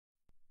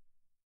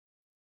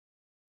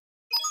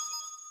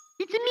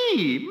It's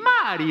me,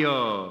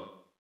 Mario!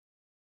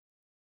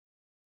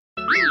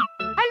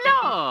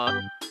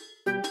 Hello!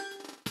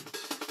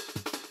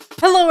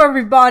 Hello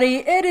everybody,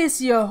 it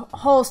is your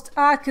host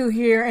Aku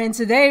here, and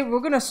today we're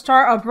gonna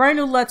start a brand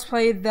new Let's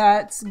Play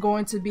that's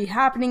going to be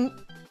happening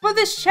for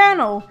this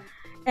channel,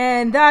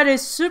 and that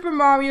is Super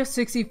Mario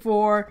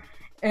 64,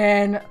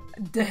 and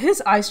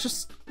his eyes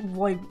just,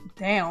 like,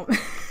 damn.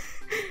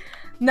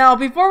 Now,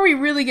 before we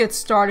really get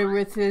started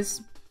with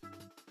this,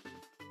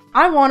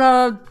 I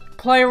wanna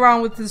play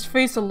around with his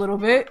face a little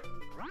bit,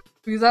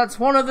 because that's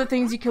one of the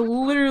things you can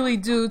literally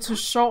do to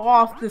show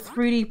off the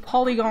 3D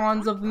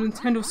polygons of the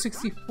Nintendo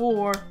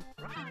 64.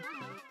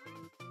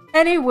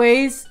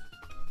 Anyways,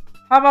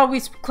 how about we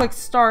click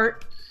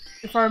start?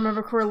 If I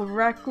remember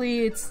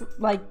correctly, it's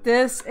like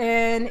this,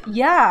 and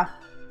yeah.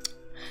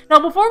 Now,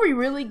 before we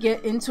really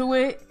get into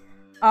it,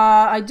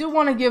 I do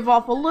want to give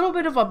off a little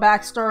bit of a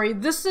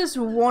backstory. This is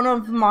one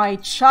of my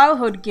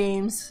childhood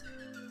games,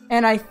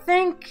 and I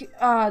think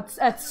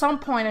at some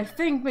point, I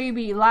think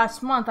maybe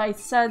last month, I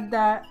said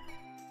that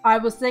I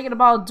was thinking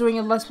about doing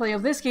a Let's Play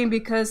of this game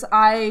because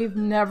I've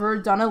never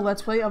done a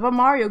Let's Play of a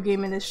Mario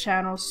game in this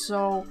channel,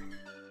 so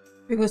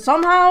because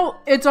somehow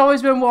it's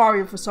always been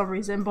Wario for some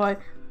reason,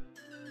 but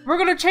we're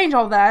gonna change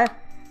all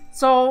that.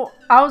 So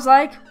I was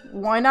like,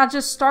 why not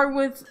just start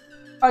with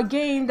a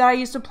game that I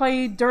used to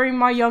play during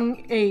my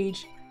young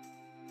age?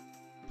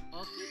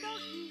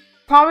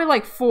 Probably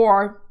like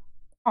 4,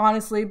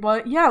 honestly,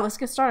 but yeah, let's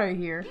get started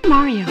here.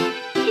 Mario,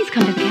 please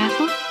come to the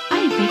castle. I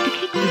have baked a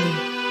cake for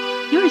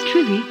you. Yours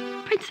truly,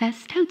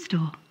 Princess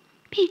Toadstool.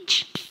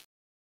 Peach.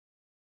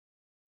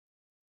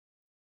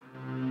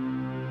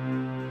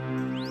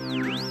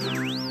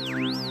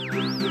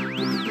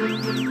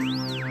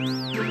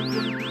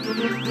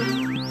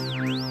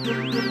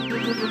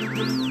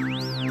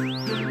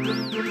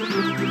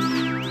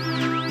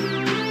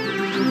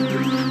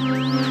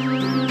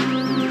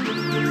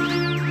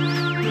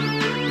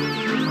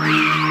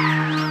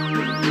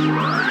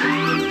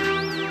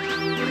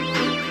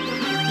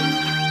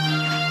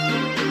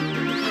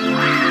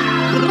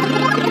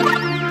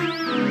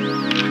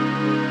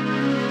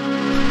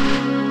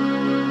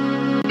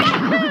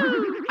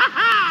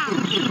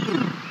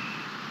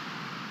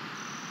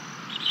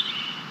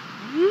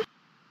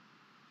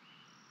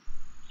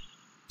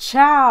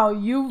 Ciao!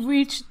 You've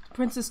reached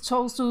Princess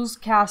Toadstool's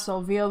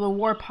castle via the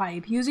warp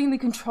pipe, using the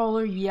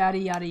controller yada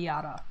yada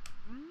yada.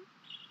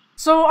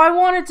 So I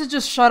wanted to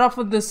just shut up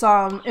with this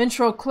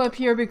intro clip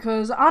here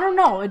because, I don't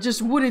know, it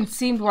just wouldn't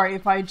seem right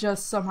if I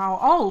just somehow—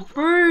 oh,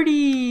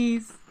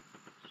 birdies!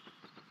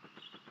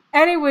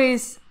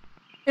 Anyways,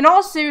 in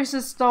all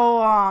seriousness though,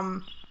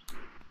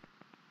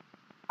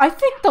 I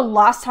think the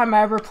last time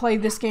I ever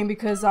played this game,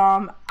 because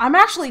I'm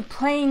actually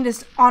playing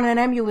this on an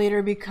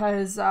emulator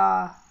because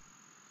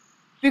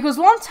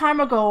long time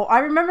ago, I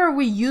remember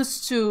I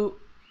used to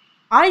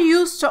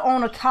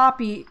own a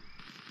copy,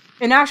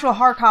 an actual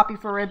hard copy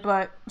for it,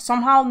 but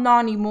somehow not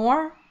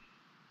anymore.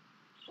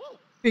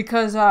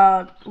 Because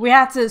we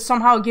had to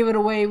somehow give it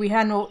away, we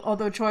had no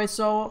other choice,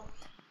 so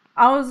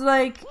I was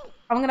like,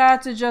 I'm gonna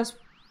have to just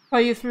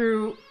play you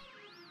through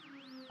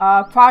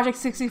Project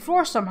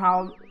 64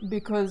 somehow,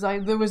 because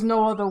there was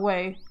no other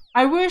way.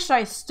 I wish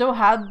I still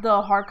had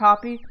the hard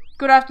copy.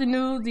 Good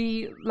afternoon,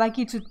 the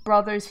Lucky Tooth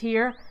Brothers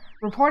here,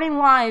 reporting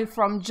live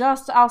from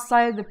just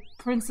outside the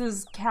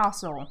Prince's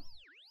castle.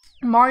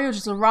 Mario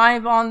just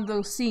arrived on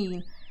the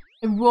scene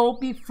and will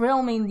be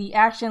filming the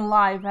action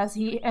live as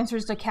he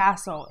enters the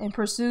castle and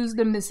pursues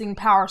the missing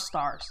Power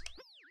Stars.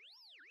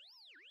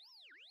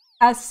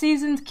 As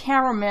seasoned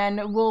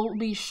cameraman will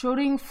be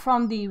shooting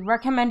from the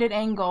recommended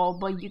angle,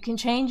 but you can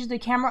change the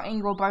camera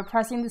angle by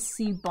pressing the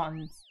C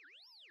buttons.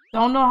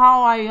 Don't know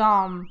how I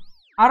don't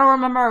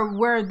remember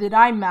where did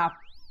I map.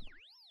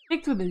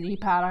 Stick to the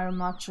D-pad, I'm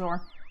not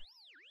sure.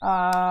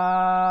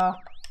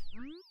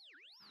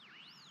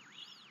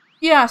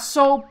 Yeah,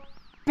 so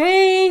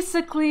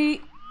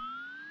basically,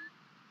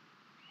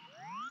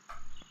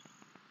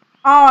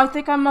 oh, I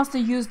think I must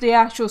have used the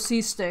actual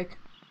C-stick.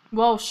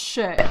 Well,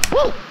 shit.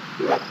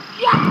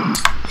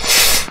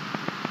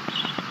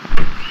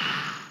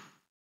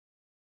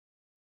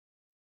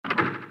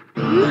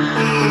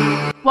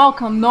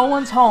 Welcome, no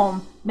one's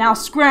home. Now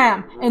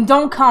scram and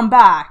don't come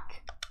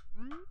back.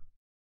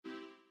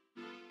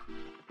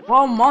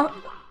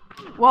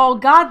 Well,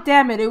 god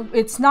damn it,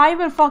 it's not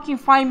even fucking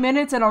 5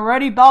 minutes and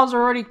already Bowser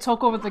already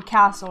took over the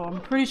castle. I'm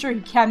pretty sure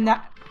he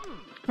kidnapped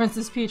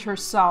Princess Peach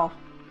herself.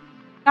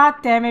 God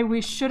damn it,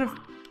 we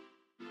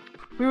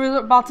were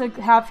about to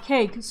have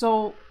cake,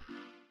 so...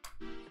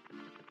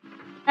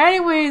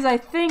 Anyways, I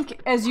think,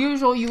 as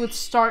usual, you would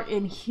start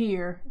in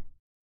here.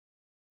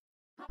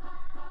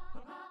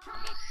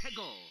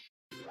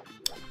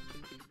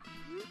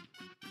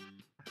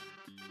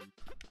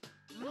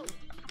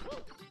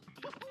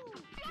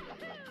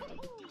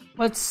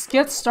 Let's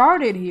get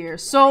started here.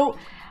 So,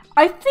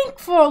 I think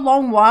for a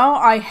long while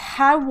I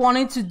had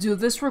wanted to do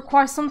this for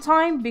quite some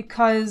time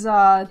because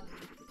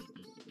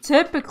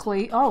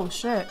typically— oh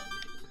shit.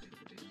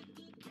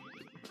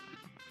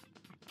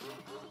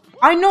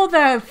 I know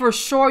that for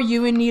sure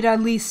you would need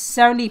at least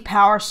 70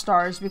 power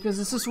stars because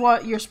this is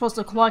what you're supposed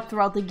to collect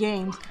throughout the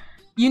game.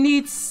 You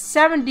need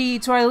 70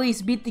 to at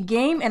least beat the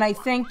game, and I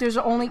think there's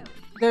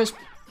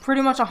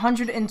pretty much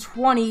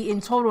 120 in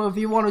total if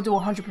you want to do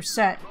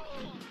 100%.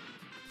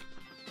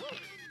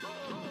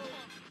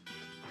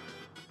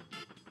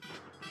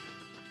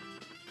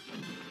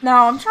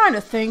 Now, I'm trying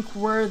to think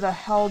where the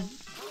hell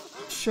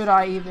should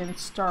I even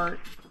start.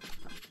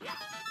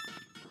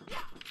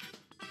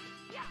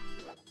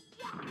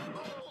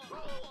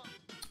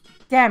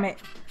 Damn it.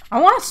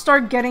 I want to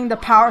start getting the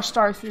power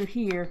star through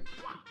here.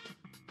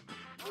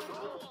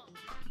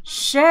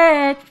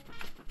 Shit!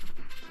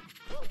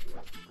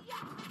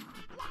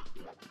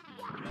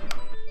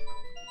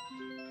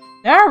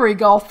 There we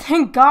go.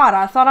 Thank God.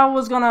 I thought I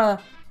was gonna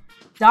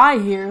die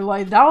here.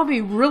 Like, that would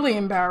be really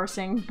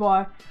embarrassing,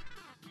 but...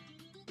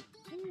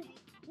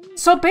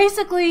 So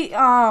basically,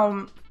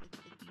 the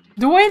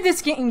way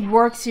this game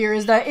works here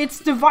is that it's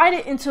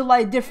divided into,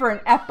 like,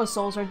 different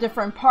episodes or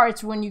different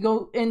parts when you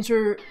go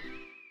into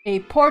a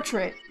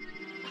portrait.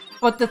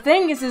 But the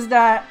thing is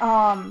that,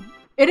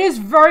 it is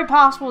very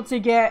possible to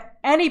get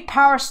any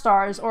power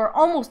stars, or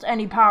almost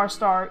any power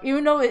star,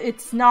 even though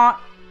it's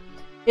not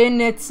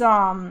in its,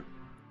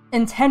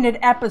 intended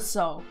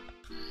episode.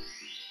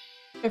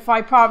 If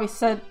I probably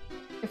said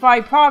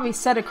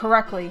it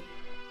correctly.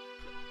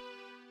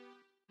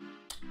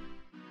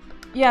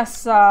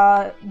 Yes,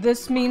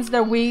 this means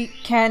that we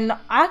can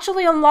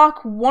actually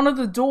unlock one of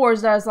the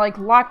doors that is, like,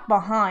 locked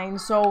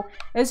behind. So,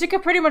 as you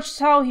can pretty much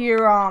tell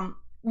here,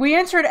 we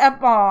entered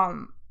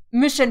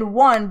Mission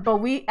 1,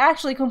 but we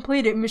actually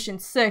completed Mission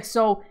 6.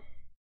 So,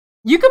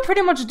 you could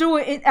pretty much do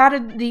it. It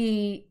added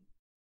the...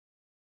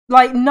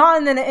 Like, not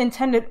in the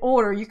intended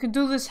order. You could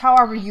do this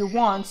however you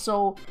want.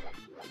 So,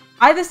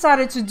 I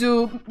decided to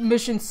do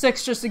Mission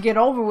 6 just to get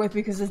over with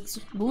because it's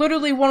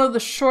literally one of the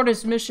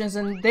shortest missions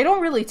and they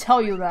don't really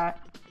tell you that.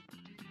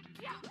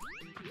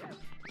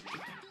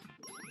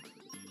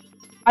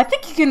 I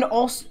think you can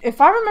also, if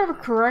I remember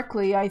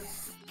correctly, well,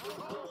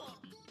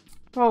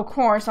 of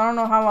course, I don't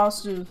know how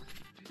else to...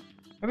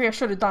 Maybe I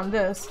should have done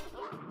this.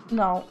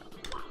 No.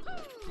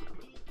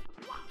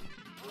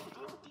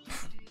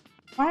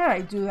 Why did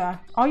I do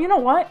that? Oh, you know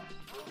what?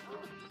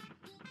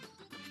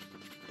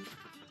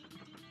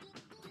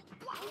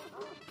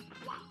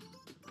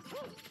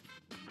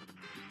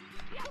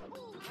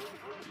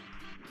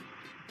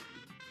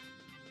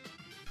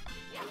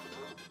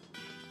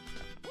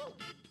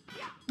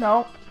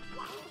 No.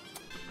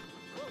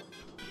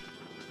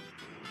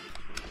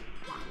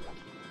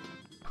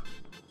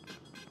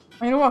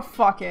 You know what?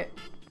 Fuck it.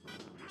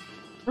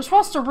 We're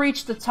supposed to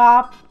reach the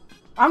top.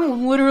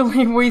 I'm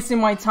literally wasting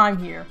my time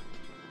here.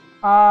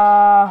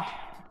 God.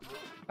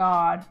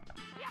 That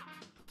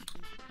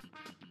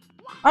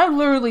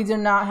literally did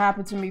not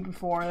happen to me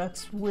before.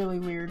 That's really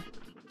weird.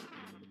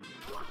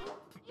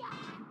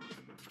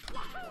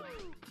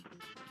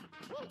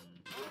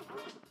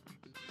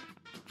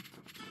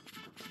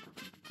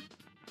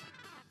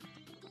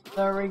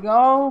 There we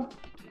go.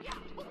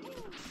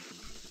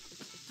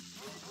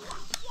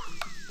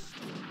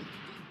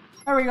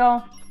 There we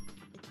go.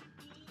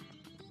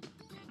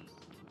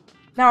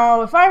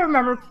 Now, if I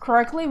remember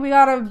correctly, we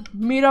gotta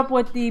meet up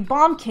with the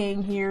Bomb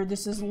King here.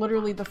 This is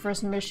literally the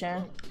first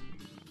mission.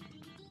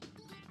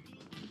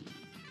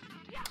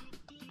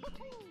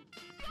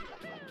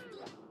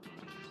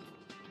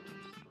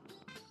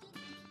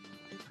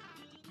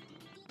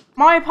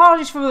 My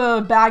apologies for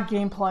the bad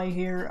gameplay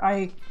here.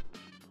 I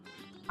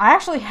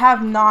actually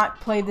have not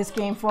played this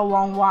game for a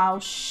long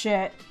while.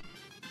 Shit.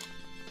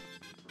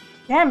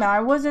 Damn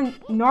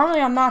it,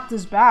 normally I'm not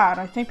this bad.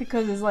 I think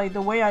because it's like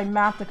the way I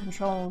map the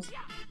controls.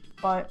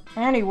 But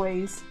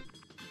anyways.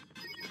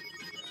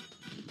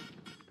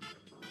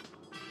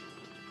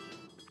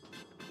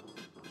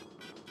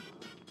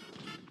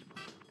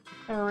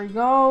 There we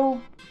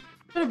go.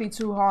 Shouldn't be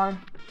too hard.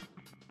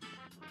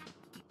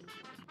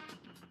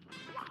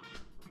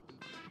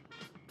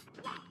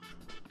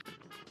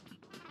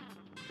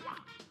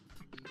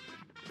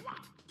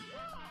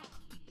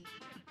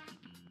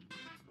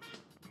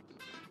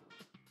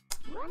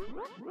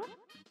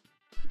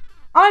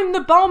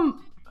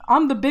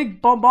 I'm the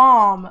big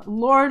bomb,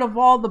 lord of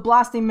all the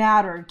blasting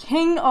matter,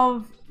 king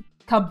of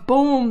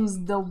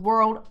kabooms the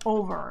world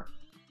over.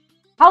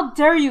 How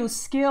dare you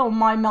scale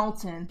my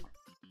mountain?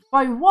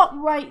 By what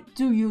right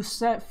do you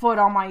set foot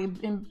on my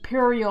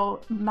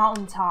imperial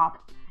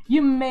mountaintop?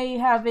 You may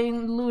have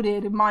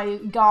eluded my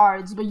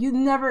guards, but you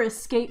never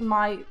escape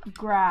my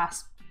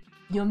grasp.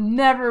 You'll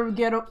never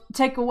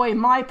take away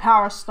my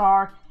power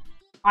star.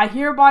 I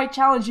hereby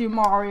challenge you,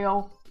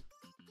 Mario.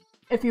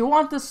 If you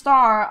want the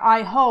star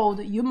I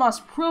hold, you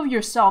must prove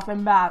yourself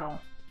in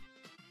battle.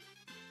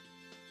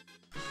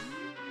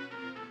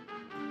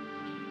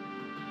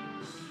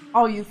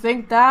 Oh, you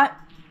think that?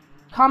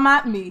 Come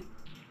at me.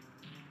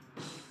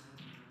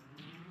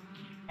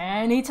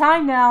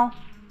 Anytime now.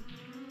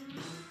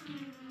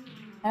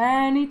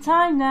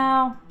 Anytime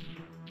now.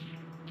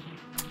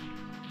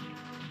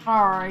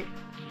 Alright.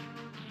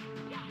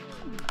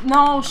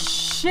 No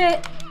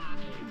shit.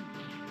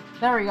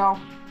 There we go.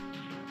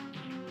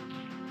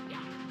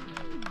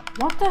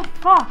 What the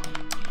fuck?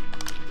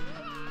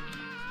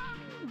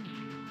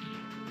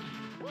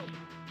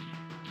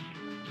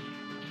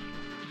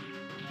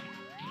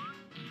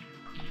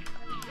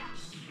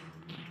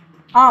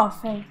 Oh,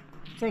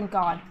 thank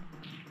God.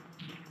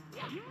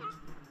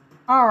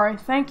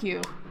 Alright, thank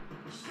you.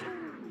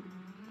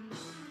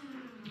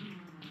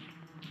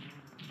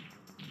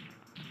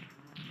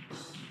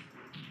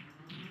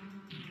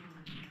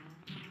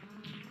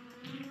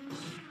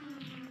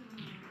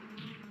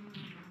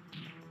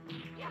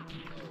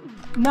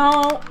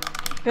 No,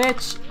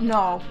 bitch,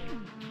 no.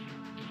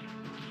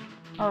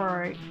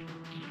 Alright.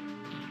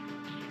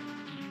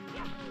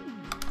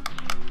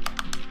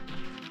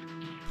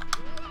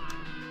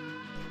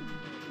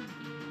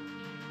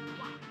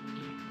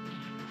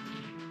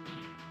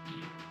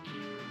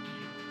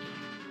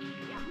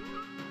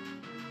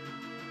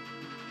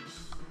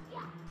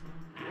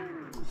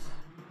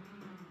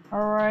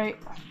 Alright.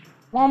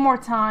 One more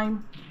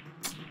time.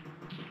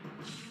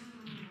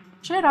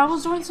 Shit, I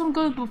was doing some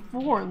good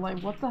before. Like,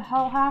 what the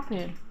hell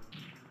happened?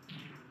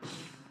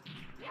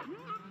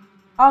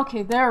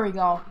 Okay, there we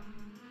go.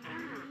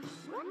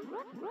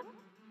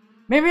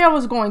 Maybe I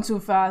was going too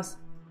fast.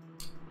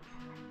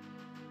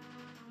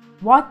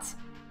 What?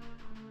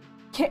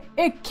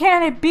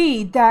 Can it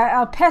be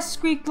that a pest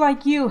squeak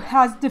like you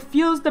has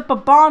defused the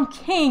Bomb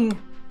King?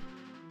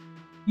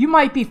 You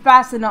might be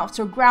fast enough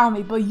to ground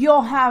me, but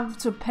you'll have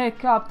to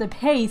pick up the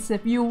pace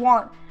if you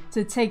want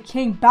to take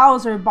King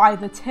Bowser by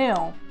the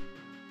tail.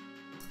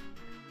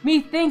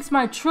 Methinks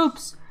my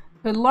troops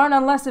could learn a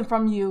lesson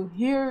from you.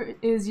 Here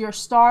is your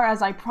star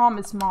as I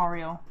promised,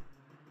 Mario.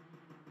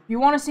 If you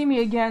want to see me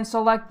again,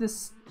 select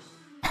this.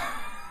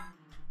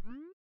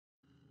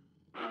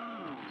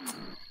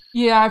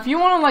 Yeah, if you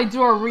want to like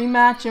do a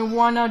rematch and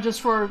whatnot just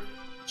for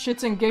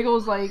shits and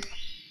giggles, like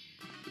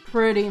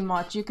pretty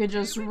much you could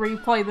just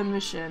replay the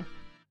mission.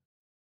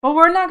 But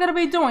we're not gonna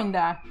be doing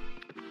that.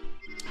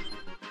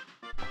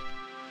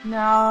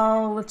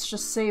 Now let's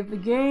just save the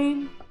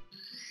game.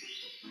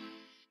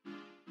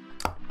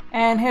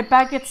 And hit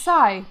back at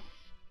side.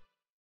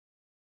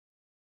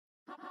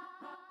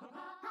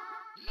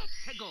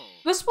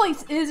 This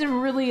place isn't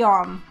really,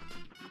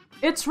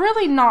 it's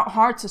really not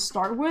hard to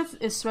start with,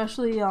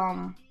 especially,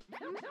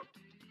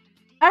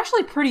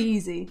 actually pretty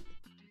easy.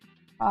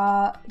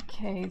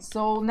 Okay,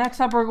 so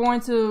next up we're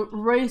going to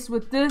race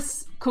with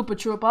this Koopa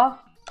Troopa.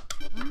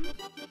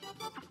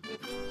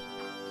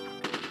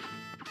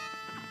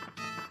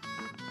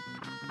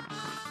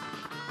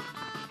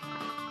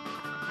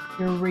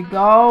 Here we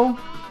go.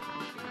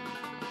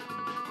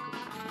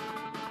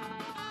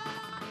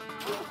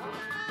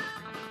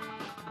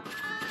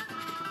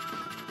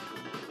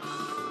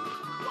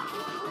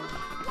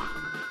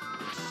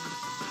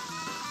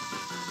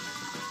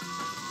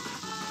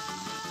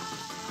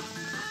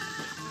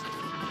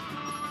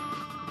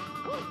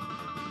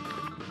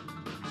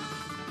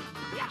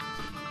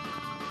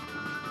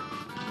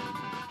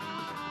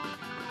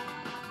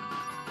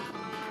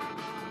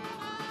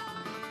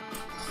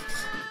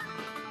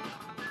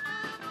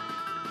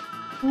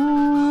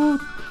 Ooh.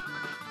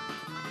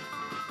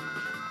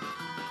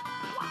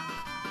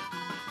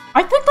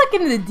 I think like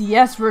in the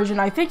DS version,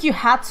 I think you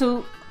had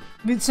to,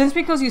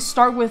 because you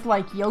start with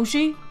like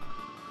Yoshi,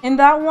 in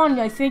that one,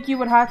 I think you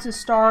would have to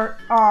start,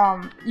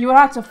 you would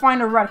have to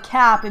find a red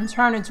cap and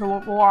turn into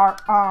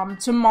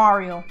to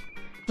Mario.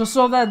 Just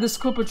so that this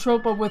Koopa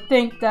Troopa would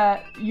think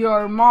that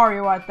you're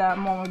Mario at that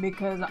moment,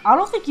 because I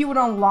don't think you would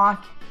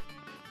unlock.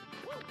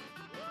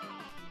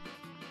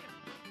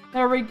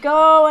 There we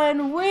go,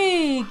 and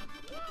we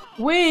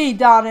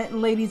done it,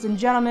 ladies and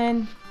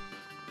gentlemen.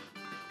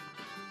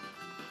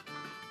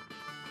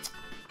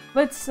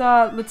 Let's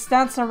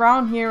dance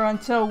around here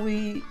until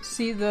we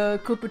see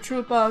the Koopa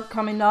Troopa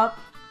coming up.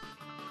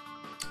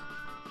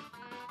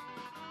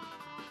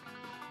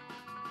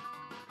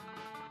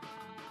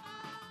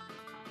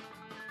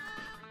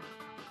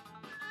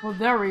 Well,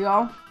 there we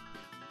go.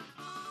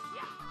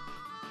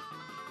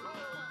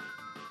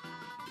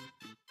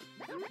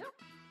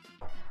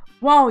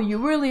 Wow, you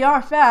really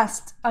are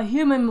fast. A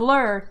human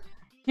blur.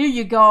 Here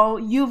you go.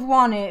 You've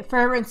won it,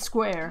 fair and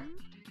square.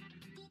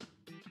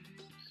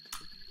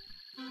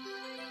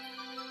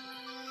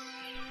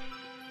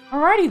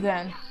 Alrighty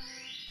then.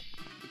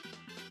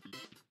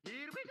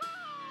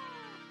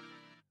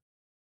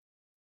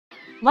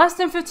 Less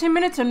than 15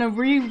 minutes and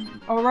we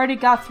already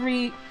got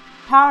 3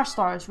 power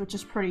stars, which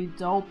is pretty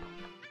dope.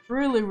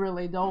 Really,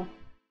 really dope.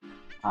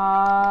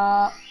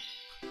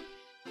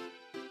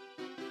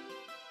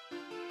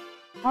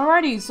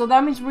 Alrighty, so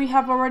that means we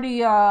have already,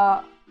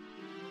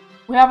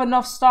 we have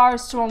enough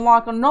stars to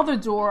unlock another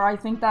door. I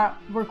think that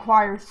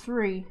requires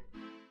 3.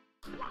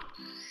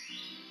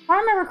 If I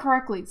remember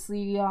correctly, it's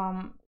the,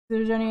 if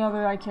there's any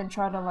other I can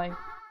try to, like,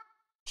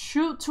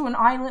 shoot to an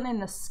island in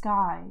the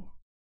sky.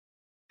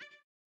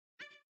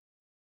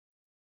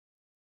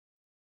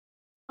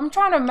 I'm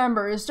trying to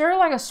remember, is there,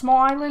 like, a small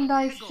island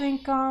I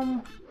think,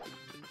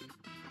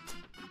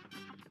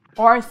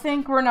 Or I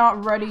think we're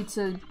not ready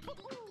to...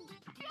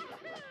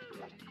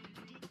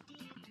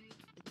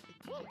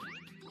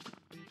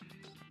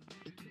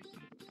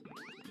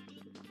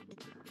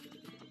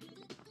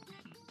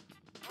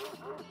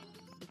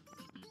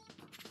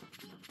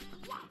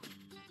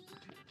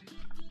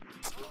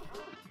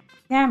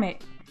 Damn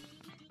it.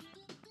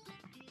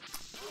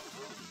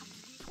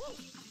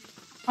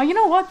 Oh, you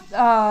know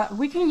what?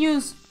 We can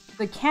use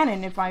the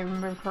cannon if I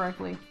remember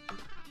correctly.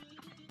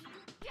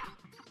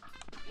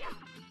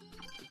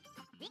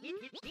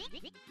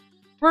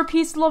 We're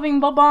peace-loving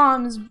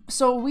bombs,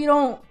 so we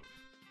don't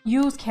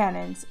use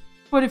cannons.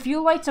 But if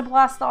you like to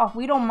blast off,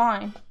 we don't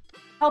mind.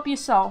 Help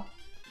yourself.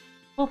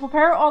 We'll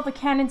prepare all the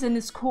cannons in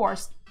this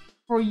course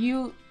for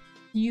you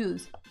to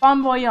use.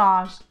 Bon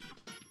voyage.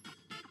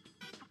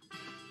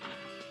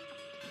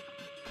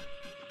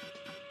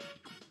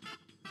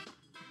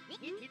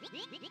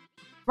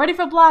 Ready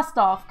for blast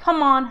off.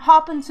 Come on,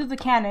 hop into the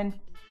cannon.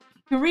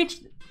 You can reach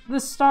the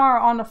star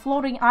on the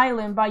floating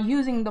island by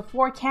using the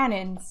 4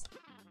 cannons.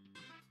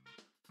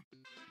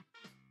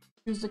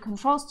 Use the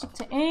control stick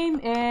to aim,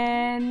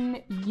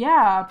 and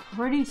yeah,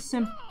 pretty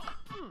simple.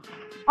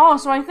 Oh,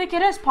 so I think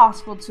it is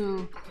possible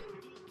to...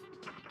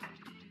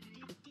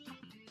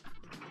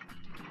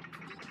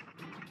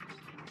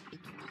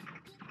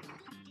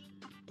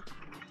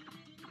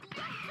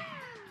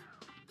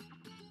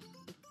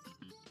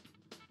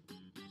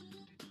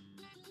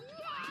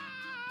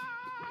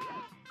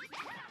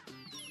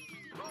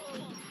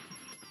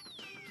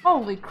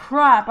 Holy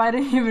crap, I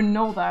didn't even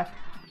know that.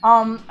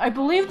 I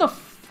believe the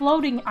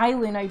floating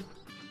island,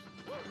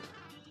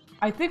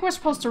 I think we're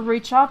supposed to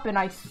reach up, and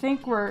I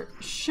think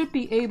should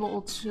be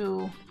able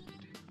to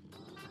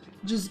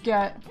just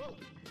get...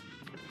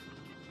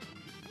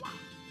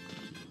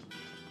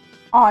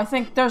 Oh, I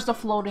think there's the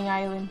floating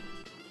island.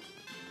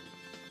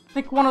 I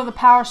think one of the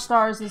power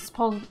stars is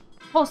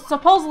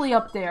supposedly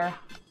up there.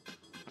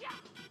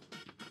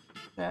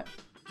 Shit.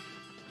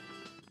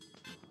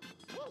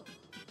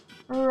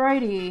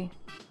 Alrighty.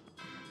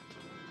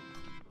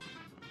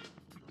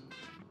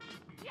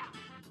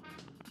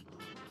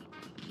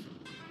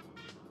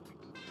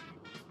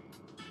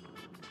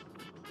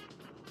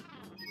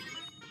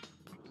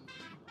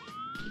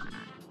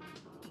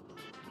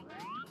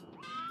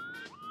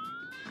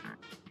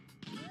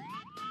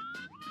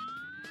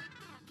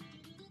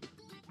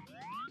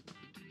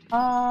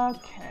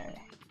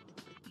 Okay.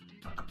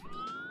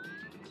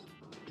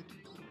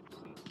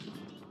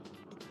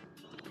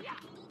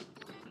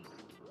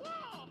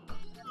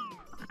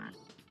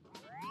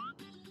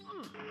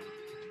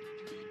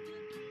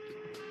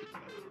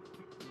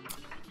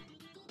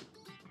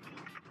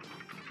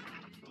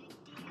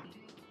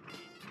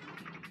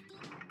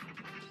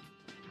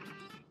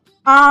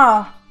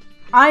 Ah,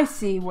 I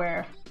see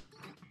where.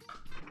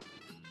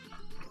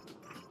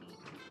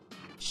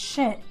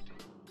 Shit.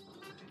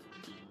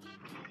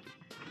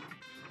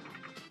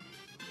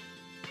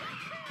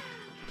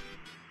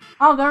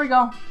 Oh, there we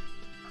go.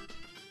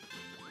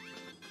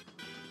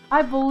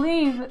 I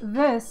believe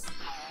this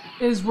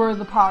is where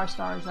the power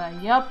star is at.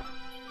 Yep.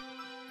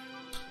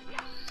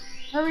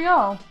 There we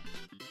go.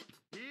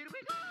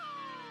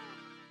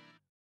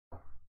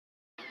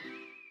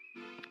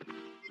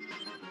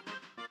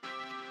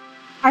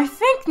 I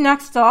think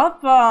next up,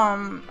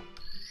 I'm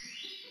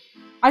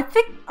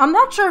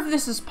not sure if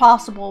this is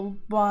possible,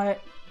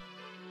 but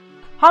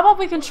how about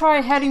we can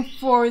try heading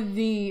for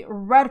the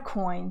red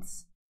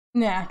coins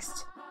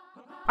next?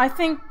 I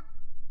think,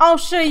 oh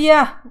shit,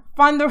 yeah,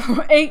 find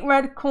the 8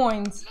 red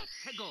coins.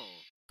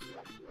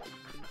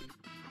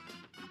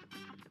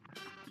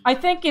 I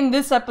think in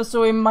this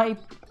episode it might,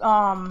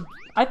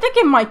 I think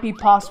it might be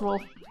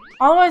possible.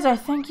 Otherwise, I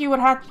think you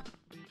would have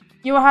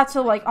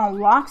to like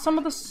unlock some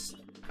of the.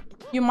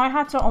 You might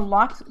have to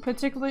unlock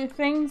particular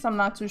things. I'm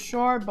not too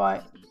sure,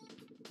 but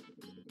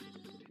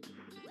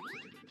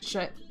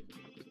shit.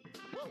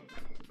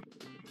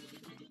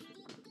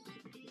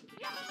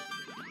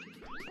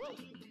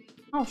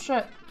 Oh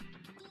shit.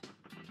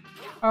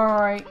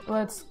 Alright,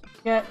 let's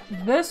get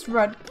this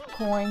red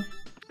coin.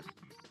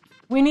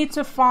 We need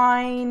to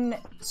find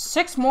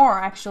 6 more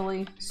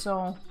actually,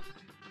 so.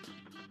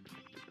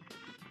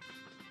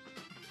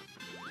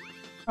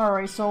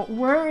 Alright, so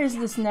where is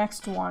this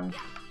next one?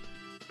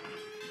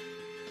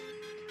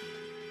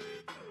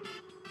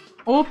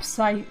 Oops,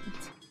 I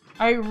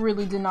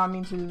really did not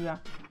mean to do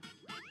that.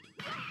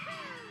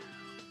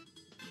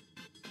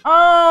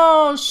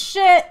 Oh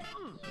shit!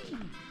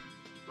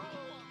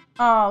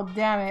 Oh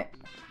damn it.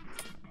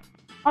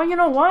 Oh, you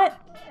know what?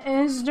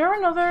 Is there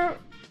another...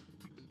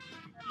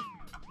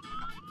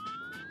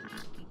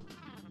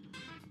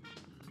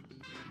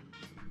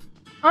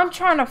 I'm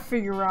trying to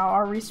figure out,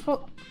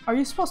 are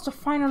you supposed to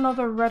find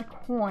another red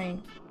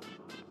coin?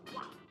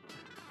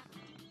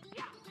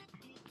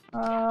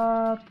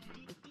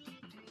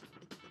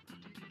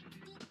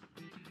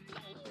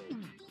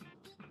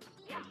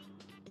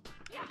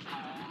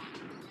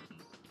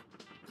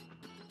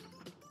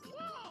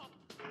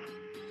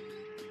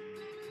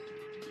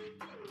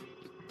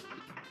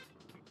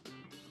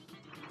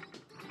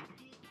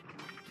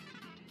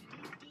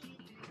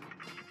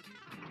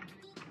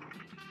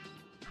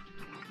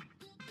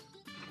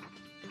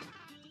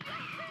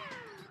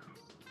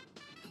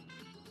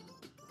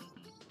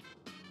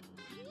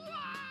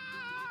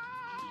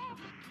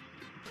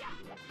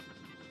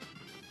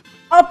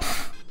 Oh,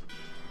 pff.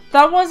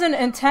 That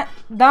wasn't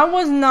that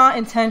was not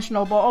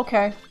intentional, but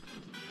okay.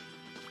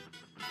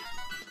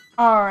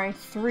 Alright,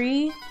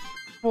 3,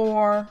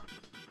 4.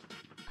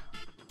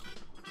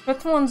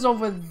 Fifth one's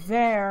over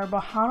there, but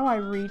how do I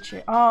reach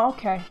it? Oh,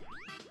 okay.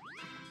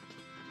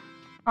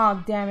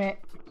 Oh, damn it.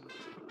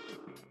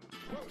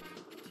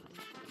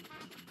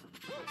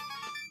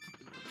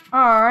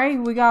 Alright,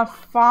 we got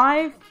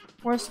 5.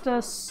 Where's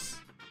this?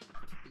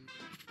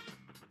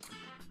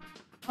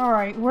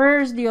 Alright,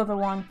 where's the other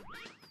one?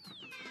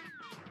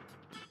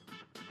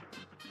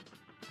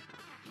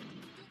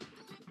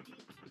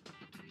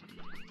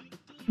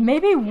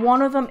 Maybe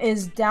one of them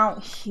is down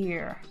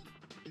here.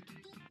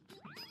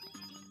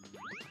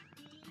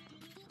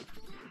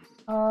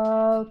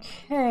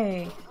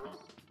 Okay.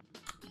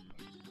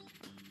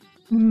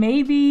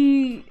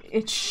 Maybe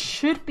it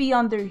should be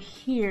under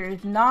here.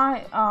 If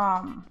not,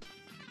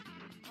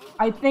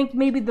 I think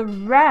maybe the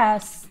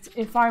rest,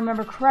 if I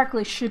remember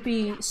correctly, should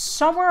be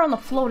somewhere on the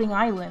floating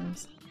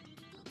islands.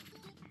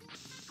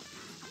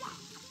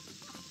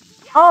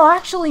 Oh,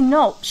 actually,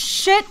 no.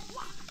 Shit!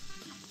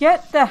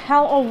 Get the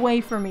hell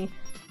away from me.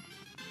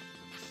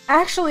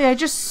 Actually, I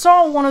just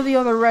saw one of the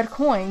other red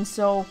coins,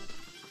 so...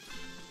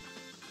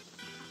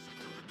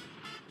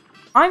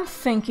 I'm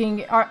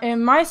thinking,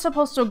 am I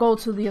supposed to go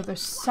to the other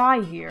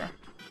side here?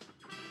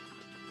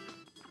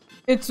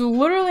 It's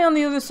literally on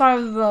the other side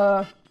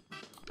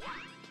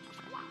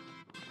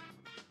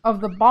of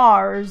the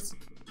bars.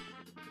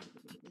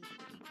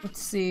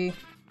 Let's see.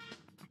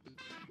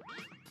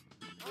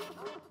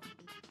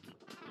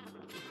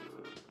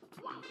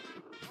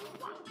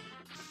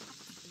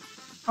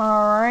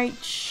 Alright,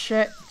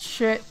 shit.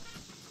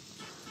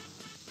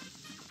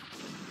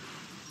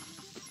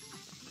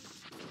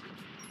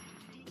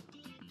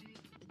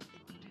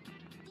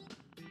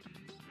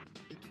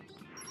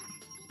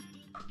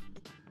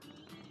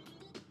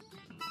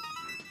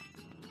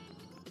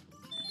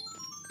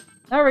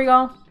 There we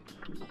go.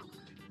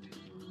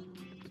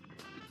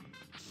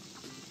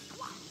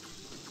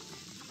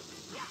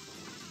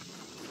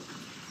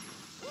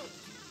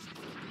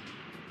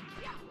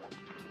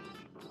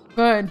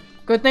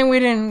 Good thing we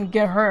didn't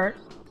get hurt.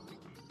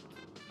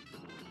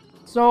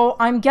 So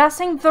I'm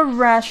guessing the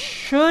rest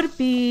should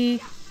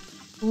be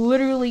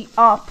literally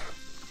up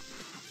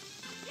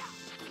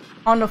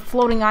on the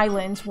floating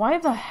islands. Why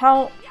the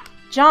hell?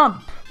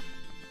 Jump!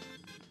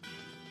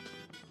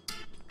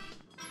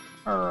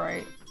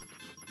 Alright.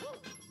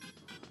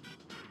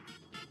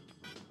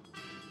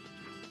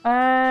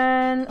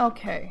 And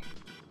okay.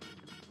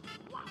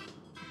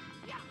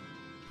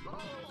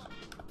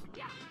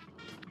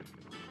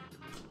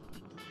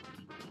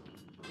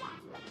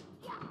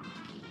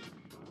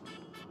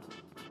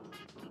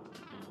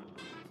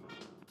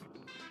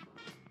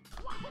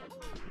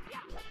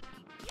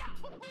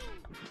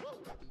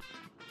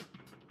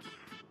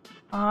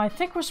 I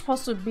think we're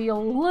supposed to be a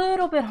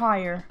little bit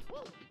higher.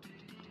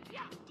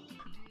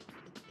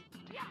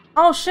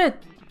 Oh shit!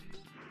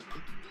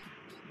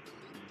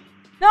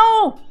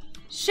 No!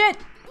 Shit!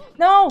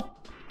 No!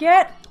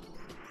 Get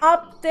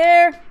up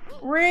there!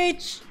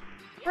 Reach!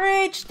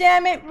 Reach!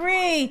 Damn it!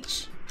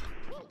 Reach!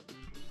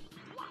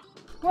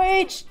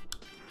 Reach!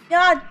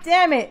 God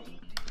damn it!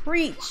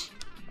 Reach!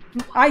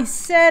 I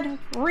said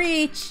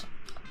reach!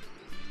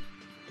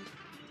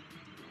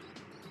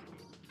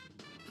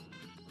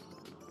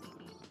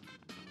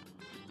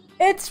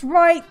 It's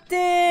right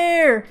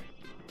there!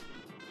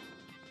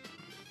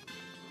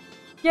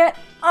 Get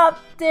up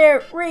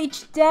there!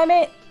 Reach, damn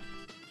it!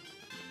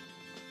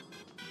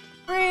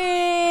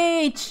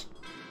 Reach!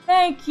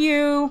 Thank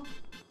you!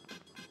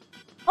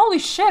 Holy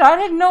shit, I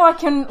didn't know I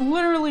can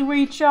literally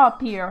reach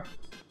up here.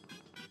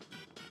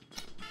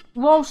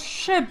 Well,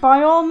 shit,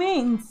 by all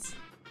means.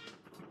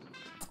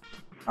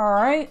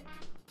 Alright.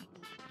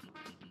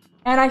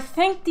 And I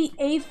think the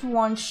 8th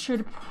one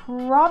should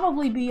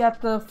probably be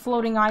at the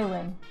floating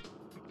island.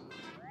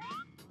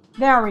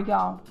 There we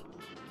go.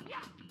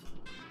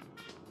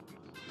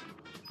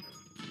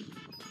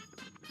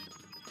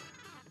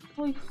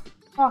 Holy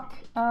fuck.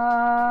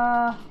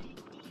 I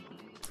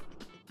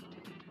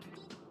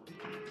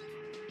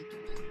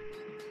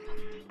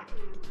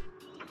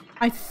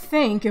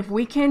think if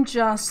we can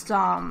just,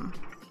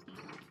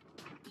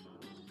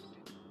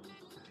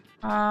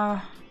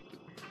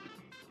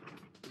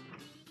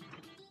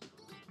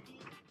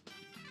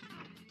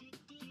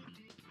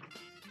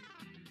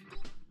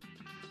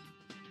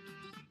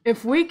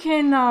 if we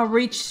can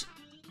reach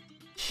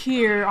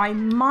here, I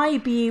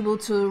might be able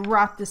to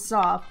wrap this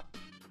up.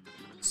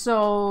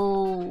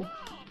 So...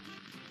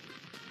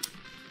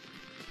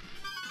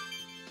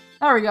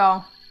 there we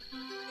go.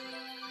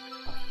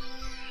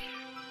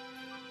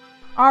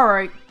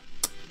 Alright.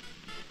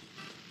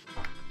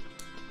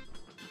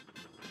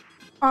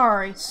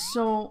 Alright,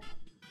 so...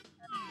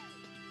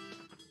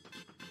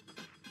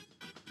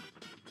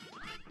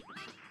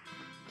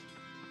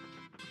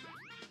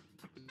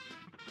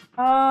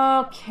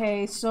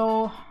 okay,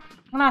 so... I'm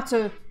gonna have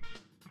to...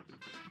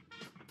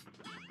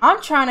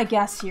 I'm trying to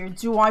guess here.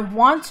 Do I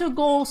want to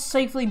go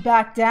safely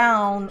back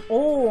down,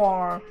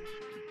 or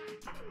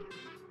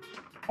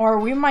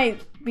we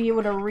might be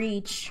able to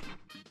reach?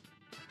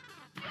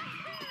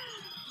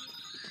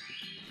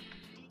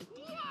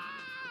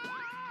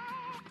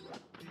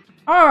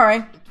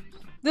 Alright.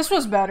 This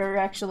was better,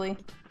 actually.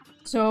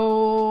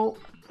 So,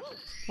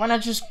 why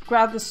not just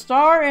grab the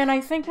star, and I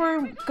think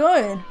we're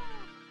good.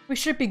 We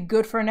should be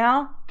good for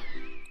now.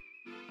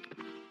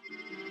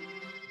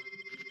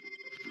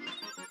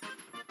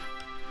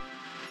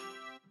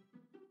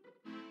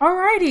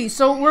 Alrighty,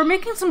 so we're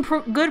making some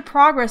good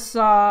progress.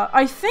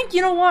 I think,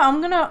 you know what, I'm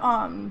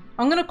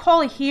gonna call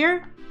it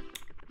here.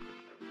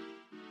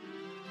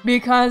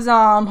 Because,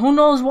 who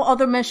knows what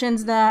other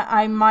missions that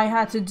I might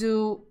have to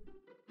do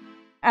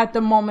at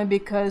the moment,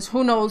 because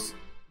who knows.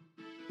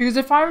 Because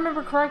if I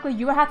remember correctly,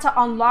 you had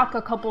to unlock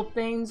a couple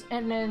things,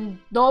 and then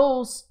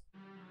those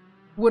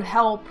would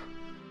help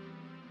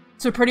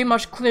to pretty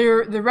much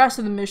clear the rest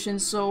of the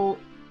missions. So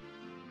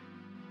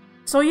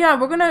yeah,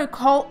 we're gonna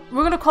call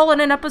it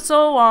an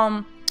episode.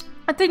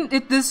 I think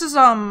this is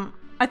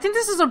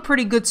a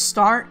pretty good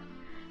start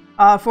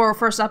for our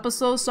first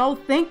episode. So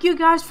thank you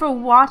guys for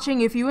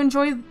watching. If you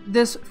enjoyed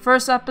this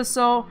first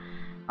episode,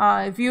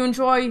 if you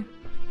enjoyed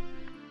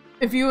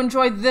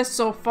this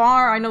so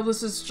far, I know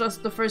this is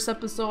just the first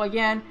episode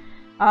again,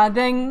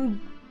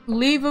 then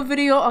leave a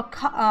video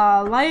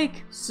a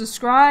like,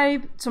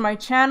 subscribe to my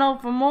channel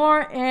for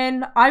more,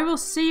 and I will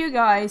see you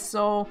guys.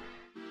 So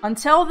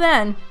until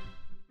then,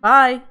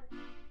 bye.